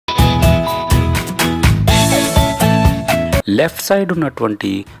Left side ఉన్నటువంటి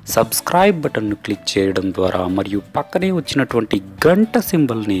subscribe బటన్ను click చేయడం ద్వారా మరియు పక్కనే వచ్చినటువంటి గంట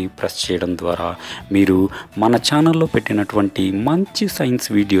సింబల్ని ప్రెస్ చేయడం ద్వారా మీరు మన ఛానల్లో పెట్టినటువంటి మంచి సైన్స్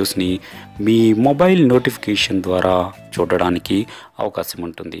వీడియోస్ని మీ మొబైల్ నోటిఫికేషన్ ద్వారా చూడడానికి అవకాశం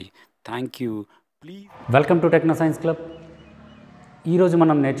ఉంటుంది. Thank you. Please welcome to techno science club. ఈరోజు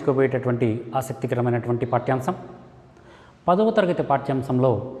మనం నేర్చుకోబోయేటటువంటి ఆసక్తికరమైనటువంటి పాఠ్యాంశం 10వ తరగతి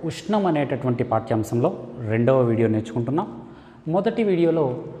పాఠ్యాంశంలో ఉష్ణం అనేటటువంటి పాఠ్యాంశంలో రెండవ వీడియో నేర్చుకుంటున్నాం. మొదటి వీడియోలో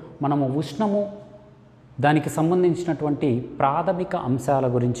మనము ఉష్ణము దానికి సంబంధించినటువంటి ప్రాథమిక అంశాల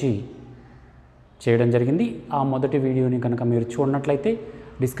గురించి చేయడం జరిగింది. ఆ మొదటి వీడియోని కనుక మీరు చూడనట్లయితే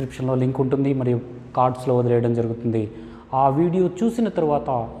డిస్క్రిప్షన్లో లింక్ ఉంటుంది మరియు కార్డ్స్లో వదిలేయడం జరుగుతుంది. ఆ వీడియో చూసిన తర్వాత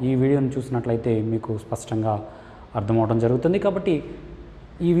ఈ వీడియోని చూసినట్లయితే మీకు స్పష్టంగా అర్థమవడం జరుగుతుంది. కాబట్టి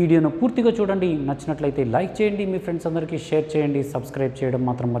ఈ వీడియోను పూర్తిగా చూడండి. నచ్చినట్లయితే లైక్ చేయండి, మీ ఫ్రెండ్స్ అందరికీ షేర్ చేయండి, సబ్స్క్రైబ్ చేయడం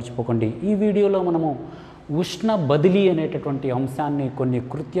మాత్రం మర్చిపోకండి. ఈ వీడియోలో మనము ఉష్ణ బదిలీ అనేటటువంటి అంశాన్ని కొన్ని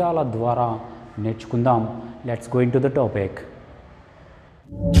కృత్యాల ద్వారా నేర్చుకుందాం. Let's go into the topic.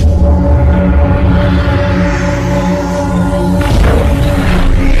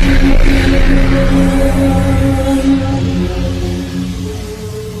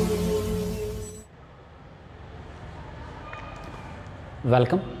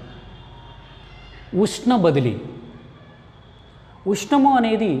 Welcome. ఉష్ణ బదిలీ. ఉష్ణము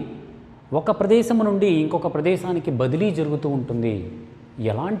అనేది ఒక ప్రదేశము నుండి ఇంకొక ప్రదేశానికి బదిలీ జరుగుతూ ఉంటుంది.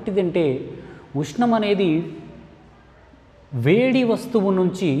 ఎలాంటిదంటే ఉష్ణం అనేది వేడి వస్తువు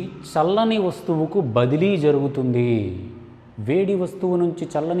నుంచి చల్లని వస్తువుకు బదిలీ జరుగుతుంది. వేడి వస్తువు నుంచి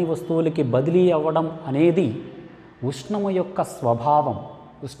చల్లని వస్తువులకి బదిలీ అవ్వడం అనేది ఉష్ణము యొక్క స్వభావం,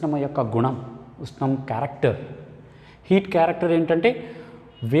 ఉష్ణము యొక్క గుణం, ఉష్ణం క్యారెక్టర్. హీట్ క్యారెక్టర్ ఏంటంటే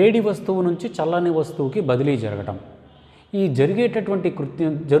వేడి వస్తువు నుంచి చల్లని వస్తువుకి బదిలీ జరగటం. ఈ జరిగేటటువంటి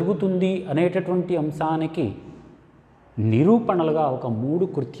కృత్యం జరుగుతుంది అనేటటువంటి అంశానికి నిరూపణలుగా ఒక 3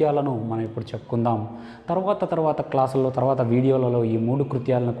 కృత్యాలను మనం ఇప్పుడు చెప్పుకుందాం. తర్వాత క్లాసుల్లో తర్వాత వీడియోలలో ఈ 3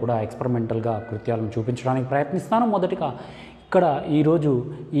 కృత్యాలను కూడా ఎక్స్పెరిమెంటల్గా కృత్యాలను చూపించడానికి ప్రయత్నిస్తాను. మొదటిగా ఇక్కడ ఈరోజు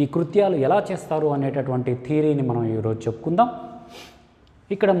ఈ కృత్యాలు ఎలా చేస్తారు అనేటటువంటి థియరీని మనం ఈరోజు చెప్పుకుందాం.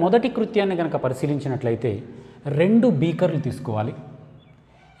 ఇక్కడ మొదటి కృత్యాన్ని కనుక పరిశీలించినట్లయితే 2 బీకర్లు తీసుకోవాలి.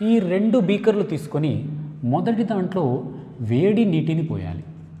 ఈ 2 బీకర్లు తీసుకొని మొదటి దాంట్లో వేడి నీటిని పోయాలి.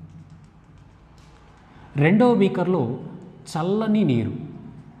 రెండవ బీకర్లో చల్లని నీరు,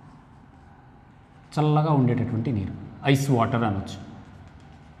 చల్లగా ఉండేటటువంటి నీరు, ఐస్ వాటర్ అనొచ్చు.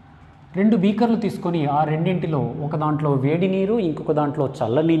 2 బీకర్లు తీసుకొని ఆ రెండింటిలో ఒక దాంట్లో వేడి నీరు, ఇంకొక దాంట్లో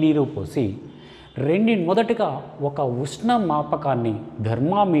చల్లని నీరు పోసి మొదటగా ఒక ఉష్ణ మాపకాన్ని,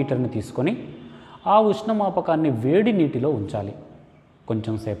 థర్మామీటర్ని తీసుకొని ఆ ఉష్ణమాపకాన్ని వేడి నీటిలో ఉంచాలి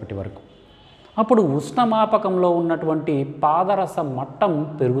కొంచెం సేపటి వరకు. అప్పుడు ఉష్ణమాపకంలో ఉన్నటువంటి పాదరస మట్టం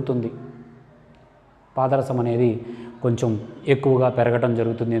పెరుగుతుంది. పాదరసం అనేది కొంచెం ఎక్కువగా పెరగటం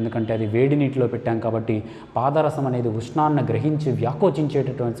జరుగుతుంది, ఎందుకంటే అది వేడి నీటిలో పెట్టాం కాబట్టి. పాదరసం అనేది ఉష్ణాన్ని గ్రహించి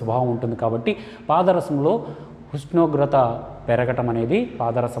వ్యాకోచించేటటువంటి స్వభావం ఉంటుంది కాబట్టి పాదరసంలో ఉష్ణోగ్రత పెరగటం అనేది,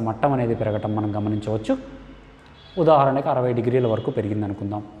 పాదరస మట్టం అనేది పెరగటం మనం గమనించవచ్చు. ఉదాహరణకి 60 డిగ్రీల వరకు పెరిగింది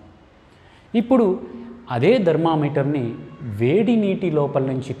అనుకుందాం. ఇప్పుడు అదే థర్మామీటర్ని వేడి నీటి లోపల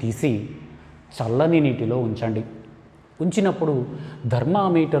నుంచి తీసి చల్లని నీటిలో ఉంచండి. ఉంచినప్పుడు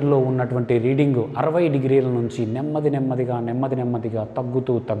థర్మామీటర్లో ఉన్నటువంటి రీడింగ్ 60 డిగ్రీల నుంచి నెమ్మదిగా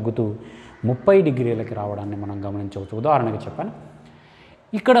తగ్గుతూ 30 డిగ్రీలకి రావడాన్ని మనం గమనించవచ్చు. ఉదాహరణకి చెప్పాను.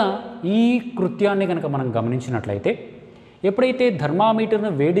 ఇక్కడ ఈ కృత్యాన్ని కనుక మనం గమనించినట్లయితే ఎప్పుడైతే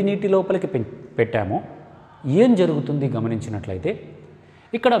థర్మామీటర్ను వేడి నీటి లోపలికి పెట్టామో ఏం జరుగుతుంది గమనించినట్లయితే,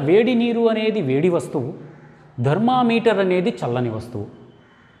 ఇక్కడ వేడి నీరు అనేది వేడి వస్తువు, థర్మామీటర్ అనేది చల్లని వస్తువు.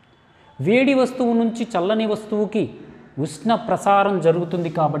 వేడి వస్తువు నుంచి చల్లని వస్తువుకి ఉష్ణ ప్రసారం జరుగుతుంది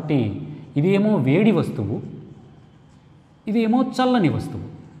కాబట్టి ఇదేమో వేడి వస్తువు, ఇదేమో చల్లని వస్తువు.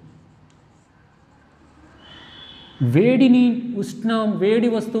 వేడి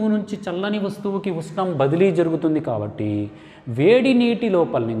వస్తువు నుంచి చల్లని వస్తువుకి ఉష్ణం బదిలీ జరుగుతుంది కాబట్టి వేడి నీటి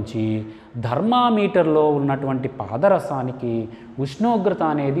లోపల నుంచి థర్మామీటర్లో ఉన్నటువంటి పాదరసానికి ఉష్ణోగ్రత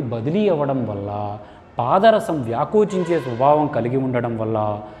అనేది బదిలీ అవ్వడం వల్ల, పాదరసం వ్యాకోచించే స్వభావం కలిగి ఉండడం వల్ల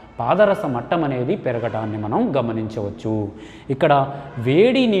పాదరస మట్టం అనేది పెరగటాన్ని మనం గమనించవచ్చు. ఇక్కడ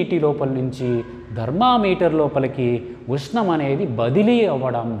వేడి నీటి లోపల నుంచి థర్మామీటర్ లోపలికి ఉష్ణం అనేది బదిలీ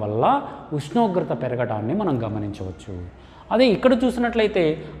అవ్వడం వల్ల ఉష్ణోగ్రత పెరగటాన్ని మనం గమనించవచ్చు. అదే ఇక్కడ చూసినట్లయితే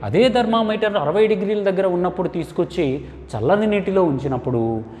అదే థర్మామీటర్ 60 డిగ్రీల దగ్గర ఉన్నప్పుడు తీసుకొచ్చి చల్లని నీటిలో ఉంచినప్పుడు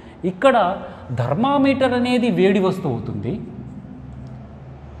ఇక్కడ థర్మామీటర్ అనేది వేడి వస్తువు అవుతుంది,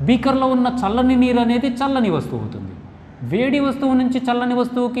 బీకర్లో ఉన్న చల్లని నీరు అనేది చల్లని వస్తువు అవుతుంది. వేడి వస్తువు నుంచి చల్లని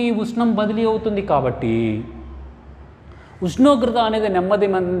వస్తువుకి ఉష్ణం బదిలీ అవుతుంది కాబట్టి ఉష్ణోగ్రత అనేది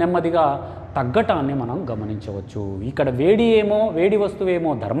నెమ్మదిగా తగ్గటాన్ని మనం గమనించవచ్చు. ఇక్కడ వేడి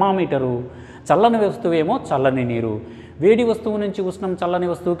వస్తువేమో థర్మామీటరు, చల్లని వస్తువేమో చల్లని నీరు. వేడి వస్తువు నుంచి ఉష్ణం చల్లని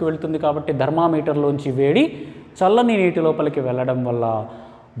వస్తువుకి వెళ్తుంది కాబట్టి థర్మామీటర్లోంచి వేడి చల్లని నీటి లోపలికి వెళ్ళడం వల్ల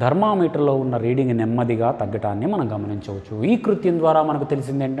థర్మామీటర్లో ఉన్న రీడింగ్ నెమ్మదిగా తగ్గటాన్ని మనం గమనించవచ్చు. ఈ కృత్యం ద్వారా మనకు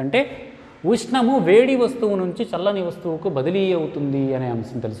తెలిసింది ఏంటంటే ఉష్ణము వేడి వస్తువు నుంచి చల్లని వస్తువుకు బదిలీ అవుతుంది అనే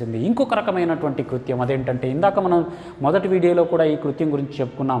అంశం తెలిసింది. ఇంకొక రకమైనటువంటి కృత్యం అదేంటంటే ఇందాక మనం మొదటి వీడియోలో కూడా ఈ కృత్యం గురించి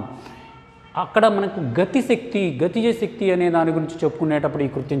చెప్పుకున్నాం. అక్కడ మనకు గతిజ శక్తి అనే దాని గురించి చెప్పుకునేటప్పుడు ఈ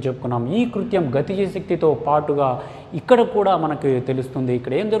కృత్యం చెప్పుకున్నాం. ఈ కృత్యం గతిజ శక్తితో పాటుగా ఇక్కడ కూడా మనకు తెలుస్తుంది.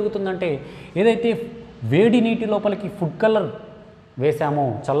 ఇక్కడ ఏం జరుగుతుందంటే ఏదైతే వేడి నీటి లోపలికి ఫుడ్ కలర్ వేసామో,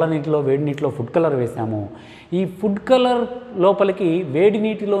 చల్లనీటిలో వేడి నీటిలో ఫుడ్ కలర్ వేసామో, ఈ ఫుడ్ కలర్ లోపలికి వేడి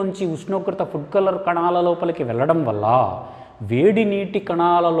నీటిలోంచి ఉష్ణోగ్రత ఫుడ్ కలర్ కణాల లోపలికి వెళ్ళడం వల్ల వేడి నీటి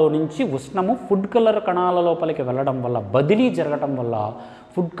కణాలలో నుంచి ఉష్ణము ఫుడ్ కలర్ కణాల లోపలికి వెళ్ళడం వల్ల బదిలీ జరగడం వల్ల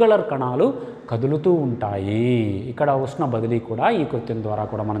ఫుడ్ కలర్ కణాలు కదులుతూ ఉంటాయి. ఇక్కడ ఉష్ణ బదిలీ కూడా ఈ కృత్యం ద్వారా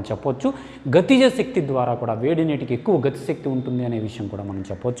కూడా మనం చెప్పొచ్చు. గతిజ శక్తి ద్వారా కూడా వేడి నీటికి ఎక్కువ గతి శక్తి ఉంటుంది అనే విషయం కూడా మనం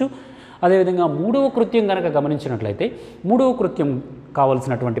చెప్పొచ్చు. అదేవిధంగా మూడవ కృత్యం కనుక గమనించినట్లయితే మూడవ కృత్యం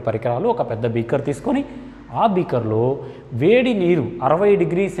కావలసినటువంటి పరికరాలు ఒక పెద్ద బీకర్ తీసుకొని ఆ బీకర్లో వేడి నీరు 60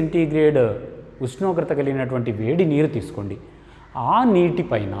 డిగ్రీ సెంటీగ్రేడ్ ఉష్ణోగ్రత కలిగినటువంటి వేడి నీరు తీసుకోండి. ఆ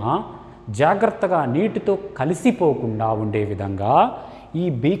నీటిపైన జాగ్రత్తగా నీటితో కలిసిపోకుండా ఉండే విధంగా ఈ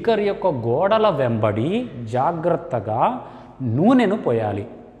బీకర్ యొక్క గోడల వెంబడి జాగ్రత్తగా నూనెను పోయాలి.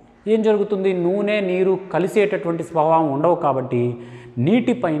 ఏం జరుగుతుంది? నూనె నీరు కలిసేటటువంటి స్వభావం ఉండవు కాబట్టి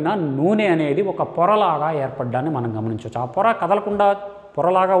నీటిపైన నూనె అనేది ఒక పొరలాగా ఏర్పడ్డాన్ని మనం గమనించవచ్చు. ఆ పొర కదలకుండా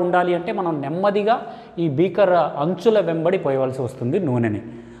పొరలాగా ఉండాలి అంటే మనం నెమ్మదిగా ఈ బీకర్ అంచుల వెంబడి పోయవలసి వస్తుంది నూనెని.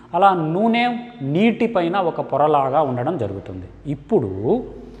 అలా నూనె నీటిపైన ఒక పొరలాగా ఉండడం జరుగుతుంది. ఇప్పుడు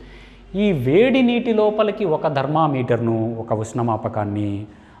ఈ వేడి నీటి లోపలికి ఒక థర్మామీటర్ను, ఒక ఉష్ణమాపకాన్ని,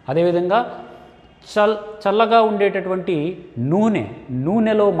 అదేవిధంగా చల్లగా ఉండేటటువంటి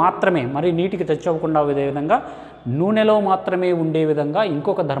నూనెలో మాత్రమే, మరి నీటికి టచ్ అవ్వకుండా ఉండే విధంగా నూనెలో మాత్రమే ఉండే విధంగా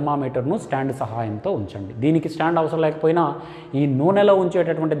ఇంకొక థర్మామీటర్ను స్టాండ్ సహాయంతో ఉంచండి. దీనికి స్టాండ్ అవసరం లేకపోయినా ఈ నూనెలో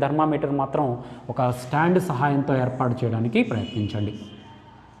ఉంచేటటువంటి థర్మామీటర్ మాత్రం ఒక స్టాండ్ సహాయంతో ఏర్పాటు చేయడానికి ప్రయత్నించండి.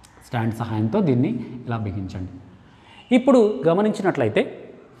 స్టాండ్ సహాయంతో దీన్ని ఇలా బిగించండి. ఇప్పుడు గమనించినట్లయితే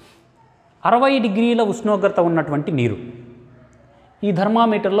 60 డిగ్రీల ఉష్ణోగ్రత ఉన్నటువంటి నీరు ఈ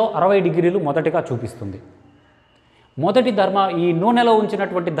థర్మామీటర్లో 60 డిగ్రీలు మొదటిగా చూపిస్తుంది. ఈ నూనెలో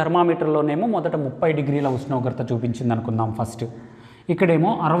ఉంచినటువంటి థర్మామీటర్లోనేమో మొదట 30 డిగ్రీల ఉష్ణోగ్రత చూపించింది అనుకుందాం ఫస్ట్. ఇక్కడేమో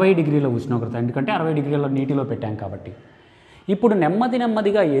 60 డిగ్రీల ఉష్ణోగ్రత, ఎందుకంటే 60 డిగ్రీల నీటిలో పెట్టాం కాబట్టి. ఇప్పుడు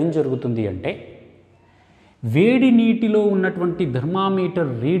నెమ్మదిగా ఏం జరుగుతుంది అంటే వేడి నీటిలో ఉన్నటువంటి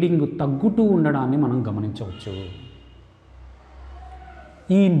థర్మామీటర్ రీడింగ్ తగ్గుతూ ఉండడాన్ని మనం గమనించవచ్చు.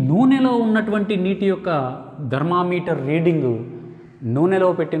 ఈ నూనెలో ఉన్నటువంటి నీటి యొక్క థర్మామీటర్ రీడింగు, నూనెలో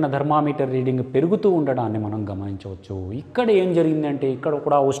పెట్టిన థర్మామీటర్ రీడింగ్ పెరుగుతూ ఉండడాన్ని మనం గమనించవచ్చు. ఇక్కడ ఏం జరిగిందంటే ఇక్కడ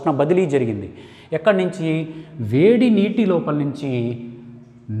కూడా ఉష్ణ బదిలీ జరిగింది. ఎక్కడి నుంచి? వేడి నీటి లోపల నుంచి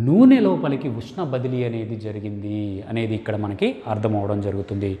నూనె లోపలికి ఉష్ణ బదిలీ అనేది జరిగింది అనేది ఇక్కడ మనకి అర్థమవడం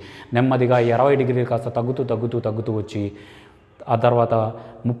జరుగుతుంది. నెమ్మదిగా 20 డిగ్రీలు కాస్త తగ్గుతూ వచ్చి ఆ తర్వాత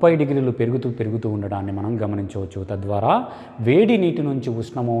 30 డిగ్రీలు పెరుగుతూ ఉండడాన్ని మనం గమనించవచ్చు. తద్వారా వేడి నీటి నుంచి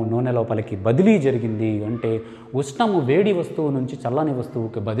ఉష్ణము నూనె లోపలికి బదిలీ జరిగింది. అంటే ఉష్ణము వేడి వస్తువు నుంచి చల్లని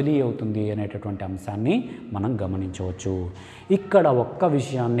వస్తువుకి బదిలీ అవుతుంది అనేటటువంటి అంశాన్ని మనం గమనించవచ్చు. ఇక్కడ ఒక్క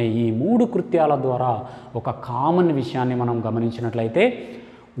విషయాన్ని, ఈ 3 కృత్యాల ద్వారా ఒక కామన్ విషయాన్ని మనం గమనించినట్లయితే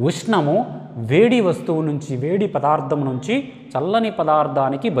ఉష్ణము వేడి వస్తువు నుంచి, వేడి పదార్థం నుంచి చల్లని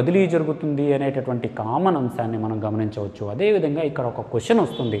పదార్థానికి బదిలీ జరుగుతుంది అనేటటువంటి కామన్ అంశాన్ని మనం గమనించవచ్చు. అదేవిధంగా ఇక్కడ ఒక క్వశ్చన్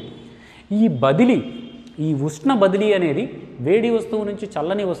వస్తుంది. ఈ ఉష్ణ బదిలీ అనేది వేడి వస్తువు నుంచి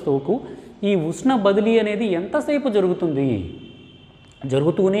చల్లని వస్తువుకు ఈ ఉష్ణ బదిలీ అనేది ఎంతసేపు జరుగుతుంది?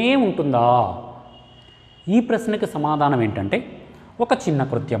 జరుగుతూనే ఉంటుందా? ఈ ప్రశ్నకి సమాధానం ఏంటంటే ఒక చిన్న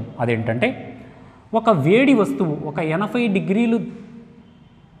కృత్యం. అదేంటంటే ఒక వేడి వస్తువు, ఒక 80 డిగ్రీలు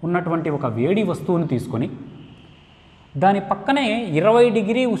ఉన్నటువంటి ఒక వేడి వస్తువును తీసుకొని దాని పక్కనే 20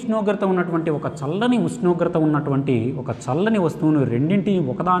 డిగ్రీ ఉష్ణోగ్రత ఉన్నటువంటి ఒక చల్లని వస్తువును రెండింటిని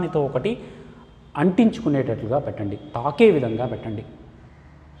ఒకదానితో ఒకటి అంటించుకునేటట్లుగా పెట్టండి, తాకే విధంగా పెట్టండి.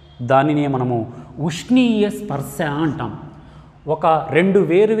 దానినే మనము ఉష్ణీయ స్పర్శ అంటాం. ఒక 2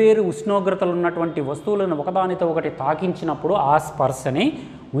 వేరు ఉష్ణోగ్రతలు ఉన్నటువంటి వస్తువులను ఒకదానితో ఒకటి తాకించినప్పుడు ఆ స్పర్శని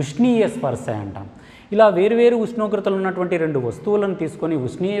ఉష్ణీయ స్పర్శ అంటాం. ఇలా వేరు ఉష్ణోగ్రతలు ఉన్నటువంటి 2 వస్తువులను తీసుకొని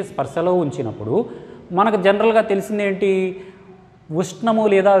ఉష్ణీయ స్పర్శలో ఉంచినప్పుడు మనకు జనరల్గా తెలిసింది ఏంటి? ఉష్ణము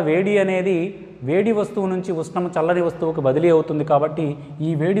లేదా వేడి అనేది వేడి వస్తువు నుంచి ఉష్ణం చల్లని వస్తువుకు బదిలీ అవుతుంది. కాబట్టి ఈ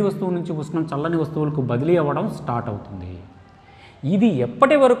వేడి వస్తువు నుంచి ఉష్ణం చల్లని వస్తువులకు బదిలీ అవ్వడం స్టార్ట్ అవుతుంది. ఇది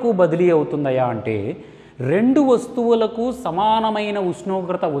ఎప్పటి వరకు బదిలీ అవుతుందయా అంటే రెండు వస్తువులకు సమానమైన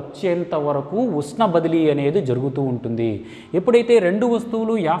ఉష్ణోగ్రత వచ్చేంత వరకు ఉష్ణ బదిలీ అనేది జరుగుతూ ఉంటుంది. ఎప్పుడైతే రెండు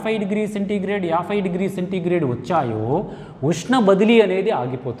వస్తువులు 50°C వచ్చాయో ఉష్ణ బదిలీ అనేది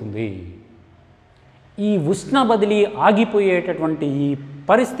ఆగిపోతుంది. ఈ ఉష్ణ బదిలీ ఆగిపోయేటటువంటి ఈ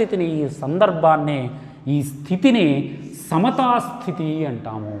పరిస్థితిని, ఈ సందర్భాన్ని, ఈ స్థితిని సమతాస్థితి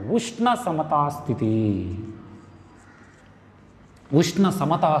అంటాము. ఉష్ణ సమతాస్థితి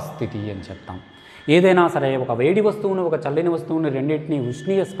అని చెప్తాం. ఏదైనా సరే ఒక వేడి వస్తువును, ఒక చల్లని వస్తువుని రెండింటిని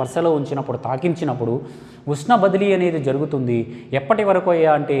ఉష్ణీయ స్పర్శలో ఉంచినప్పుడు, తాకించినప్పుడు ఉష్ణ బదిలీ అనేది జరుగుతుంది. ఎప్పటి వరకు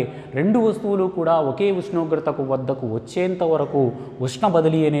అయ్యా అంటే రెండు వస్తువులు కూడా ఒకే ఉష్ణోగ్రతకు వద్దకు వచ్చేంత వరకు ఉష్ణ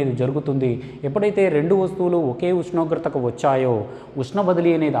బదిలీ అనేది జరుగుతుంది. ఎప్పుడైతే రెండు వస్తువులు ఒకే ఉష్ణోగ్రతకు వచ్చాయో ఉష్ణ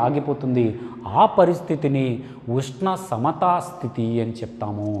బదిలీ అనేది ఆగిపోతుంది. ఆ పరిస్థితిని ఉష్ణ సమతాస్థితి అని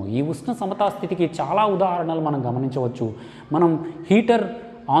చెప్తాము. ఈ ఉష్ణ సమతాస్థితికి చాలా ఉదాహరణలు మనం గమనించవచ్చు. మనం హీటర్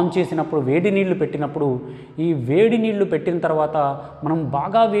ఆన్ చేసినప్పుడు, వేడి నీళ్లు పెట్టినప్పుడు, ఈ వేడి నీళ్లు పెట్టిన తర్వాత మనం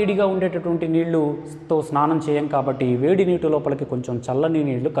బాగా వేడిగా ఉండేటటువంటి నీళ్లుతో స్నానం చేయం కాబట్టి వేడి నీటి లోపలికి కొంచెం చల్లని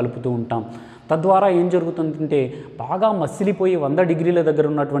నీళ్లు కలుపుతూ ఉంటాం. తద్వారా ఏం జరుగుతుందంటే బాగా మసిలిపోయి 100 డిగ్రీల దగ్గర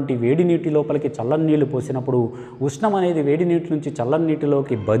ఉన్నటువంటి వేడి నీటి లోపలికి చల్లని నీళ్లు పోసినప్పుడు ఉష్ణం అనేది వేడి నీటి నుంచి చల్లని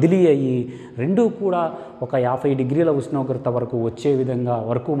నీటిలోకి బదిలీ అయ్యి రెండూ కూడా ఒక 50 డిగ్రీల ఉష్ణోగ్రత వరకు వచ్చే విధంగా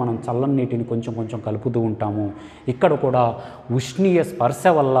వరకు మనం చల్లని నీటిని కొంచెం కొంచెం కలుపుతూ ఉంటాము. ఇక్కడ కూడా ఉష్ణీయ స్పర్శ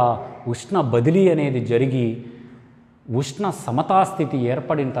వల్ల ఉష్ణ బదిలీ అనేది జరిగి ఉష్ణ సమతాస్థితి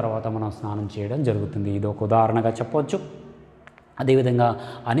ఏర్పడిన తర్వాత మనం స్నానం చేయడం జరుగుతుంది. ఇది ఒక ఉదాహరణగా చెప్పవచ్చు. అదేవిధంగా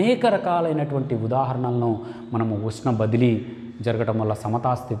అనేక రకాలైనటువంటి ఉదాహరణలను మనము ఉష్ణ బదిలీ జరగడం వల్ల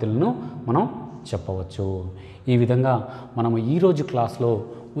సమతాస్థితులను మనం చెప్పవచ్చు. ఈ విధంగా మనము ఈరోజు క్లాస్లో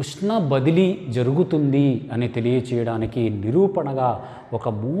ఉష్ణ బదిలీ జరుగుతుంది అని తెలియచేయడానికి నిరూపణగా ఒక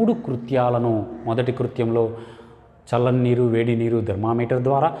 3 కృత్యాలను, మొదటి కృత్యంలో చల్లని నీరు, వేడి నీరు థర్మామీటర్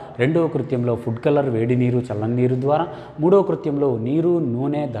ద్వారా, రెండవ కృత్యంలో ఫుడ్ కలర్, వేడి నీరు, చల్లని నీరు ద్వారా, మూడవ కృత్యంలో నీరు,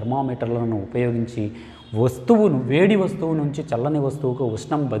 నూనె, థర్మామీటర్లను ఉపయోగించి వేడి వస్తువు నుంచి చల్లని వస్తువుకు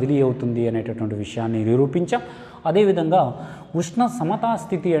ఉష్ణం బదిలీ అవుతుంది అనేటటువంటి విషయాన్ని నిరూపించాం. అదేవిధంగా ఉష్ణ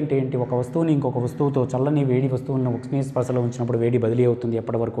సమతాస్థితి అంటే ఏంటి? ఒక వస్తువుని ఇంకొక వస్తువుతో, చల్లని వేడి వస్తువులను ఉష్ణ స్పర్శలో ఉంచినప్పుడు వేడి బదిలీ అవుతుంది.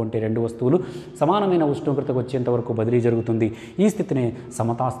 ఎప్పటి వరకు అంటే రెండు వస్తువులు సమానమైన ఉష్ణోగ్రతకు వచ్చేంత వరకు బదిలీ జరుగుతుంది. ఈ స్థితిని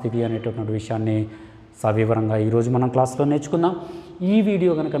సమతాస్థితి అనేటటువంటి విషయాన్ని సవివరంగా ఈరోజు మనం క్లాస్లో నేర్చుకుందాం. ఈ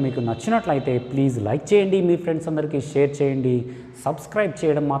వీడియో కనుక మీకు నచ్చినట్లయితే ప్లీజ్ లైక్ చేయండి, మీ ఫ్రెండ్స్ అందరికీ షేర్ చేయండి, సబ్స్క్రైబ్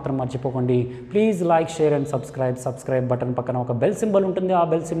చేయడం మాత్రం మర్చిపోకండి. Please like, share and subscribe button పక్కన ఒక బెల్ సింబల్ ఉంటుంది. ఆ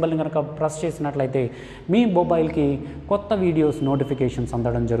బెల్ సింబల్ని కనుక ప్రెస్ చేసినట్లయితే మీ మొబైల్కి కొత్త వీడియోస్ నోటిఫికేషన్స్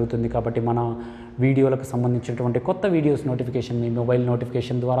అందడం జరుగుతుంది. కాబట్టి మన వీడియోలకు సంబంధించినటువంటి కొత్త వీడియోస్ నోటిఫికేషన్ మీ మొబైల్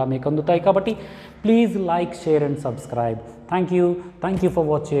నోటిఫికేషన్ ద్వారా మీకు అందుతాయి. కాబట్టి please like, share and subscribe. Thank you for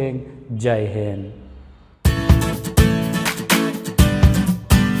watching. జై హింద్.